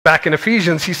Back in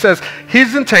Ephesians, he says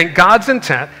his intent, God's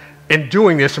intent in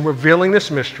doing this and revealing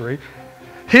this mystery,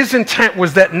 his intent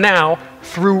was that now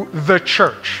through the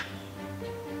church,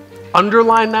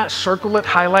 underline that, circle it,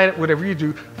 highlight it, whatever you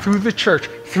do, through the church,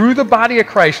 through the body of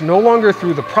Christ, no longer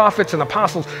through the prophets and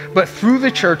apostles, but through the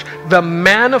church, the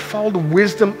manifold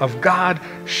wisdom of God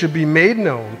should be made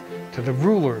known to the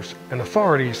rulers and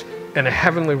authorities in the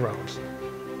heavenly realms.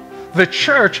 The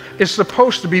church is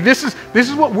supposed to be, this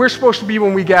is what we're supposed to be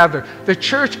when we gather. The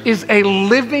church is a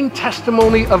living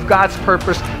testimony of God's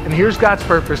purpose, and here's God's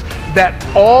purpose, that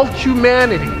all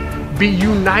humanity be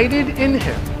united in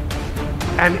him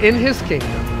and in his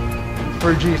kingdom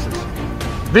for Jesus.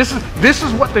 This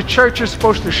is what the church is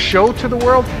supposed to show to the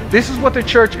world. This is what the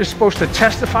church is supposed to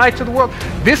testify to the world.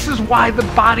 This is why the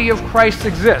body of Christ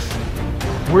exists.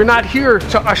 We're not here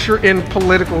to usher in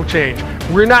political change.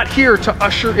 We're not here to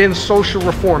usher in social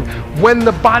reform. When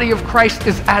the body of Christ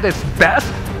is at its best,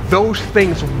 those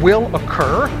things will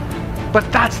occur,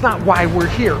 but that's not why we're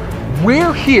here.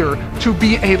 We're here to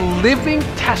be a living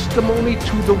testimony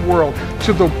to the world,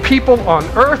 to the people on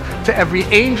earth, to every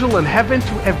angel in heaven,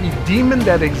 to every demon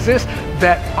that exists,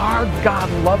 that our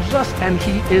God loves us and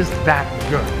he is that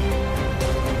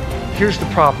good. Here's the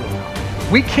problem.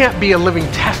 We can't be a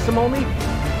living testimony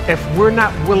if we're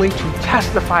not willing to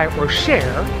testify or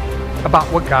share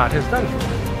about what God has done for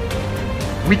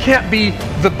us. We can't be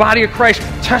the body of Christ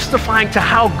testifying to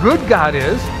how good God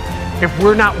is if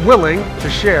we're not willing to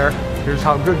share, here's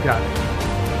how good God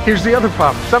is. Here's the other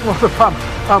problem, several other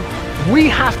problems. We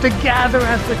have to gather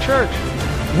as the church.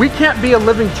 We can't be a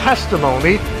living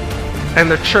testimony and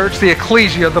the church, the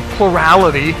ecclesia, the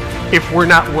plurality, if we're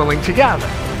not willing to gather.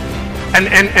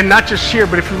 And not just here,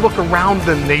 but if you look around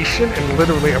the nation and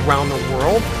literally around the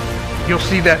world, you'll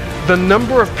see that the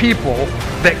number of people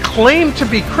that claim to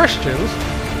be Christians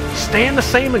staying the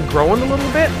same and growing a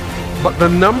little bit, but the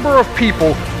number of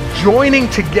people joining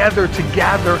together to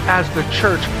gather as the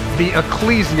church, the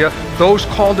ecclesia, those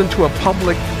called into a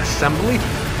public assembly,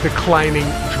 declining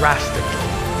drastically.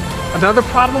 Another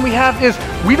problem we have is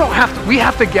we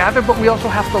have to gather, but we also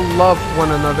have to love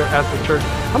one another as the church.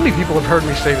 How many people have heard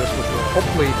me say this before?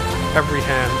 Hopefully every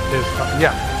hand is up.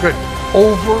 Yeah, good.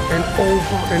 Over and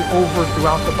over and over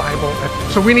throughout the Bible.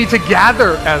 So we need to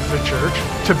gather as the church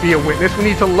to be a witness. We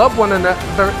need to love one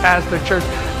another as the church.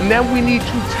 And then we need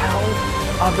to tell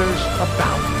others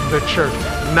about the church.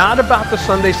 Not about the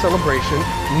Sunday celebration,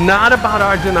 not about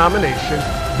our denomination,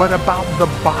 but about the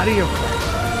body of Christ.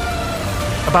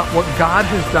 About what God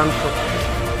has done for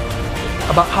us,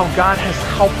 about how God has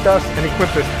helped us and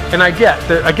equipped us. And I get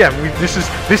that, again, this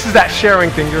is that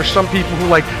sharing thing. There's some people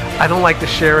who I don't like to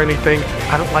share anything.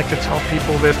 I don't like to tell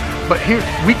people this. But here,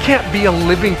 we can't be a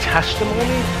living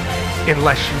testimony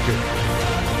unless you do.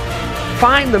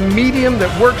 Find the medium that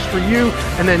works for you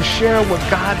and then share what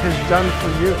God has done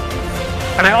for you.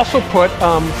 And I also put,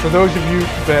 for those of you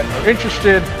that are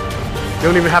interested, you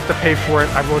don't even have to pay for it.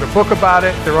 I wrote a book about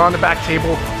it. They're on the back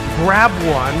table. Grab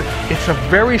one. It's a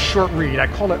very short read. I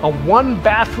call it a one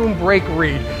bathroom break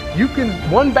read.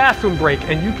 One bathroom break,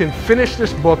 and you can finish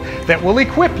this book that will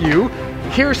equip you.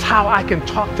 Here's how I can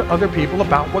talk to other people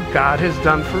about what God has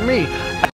done for me.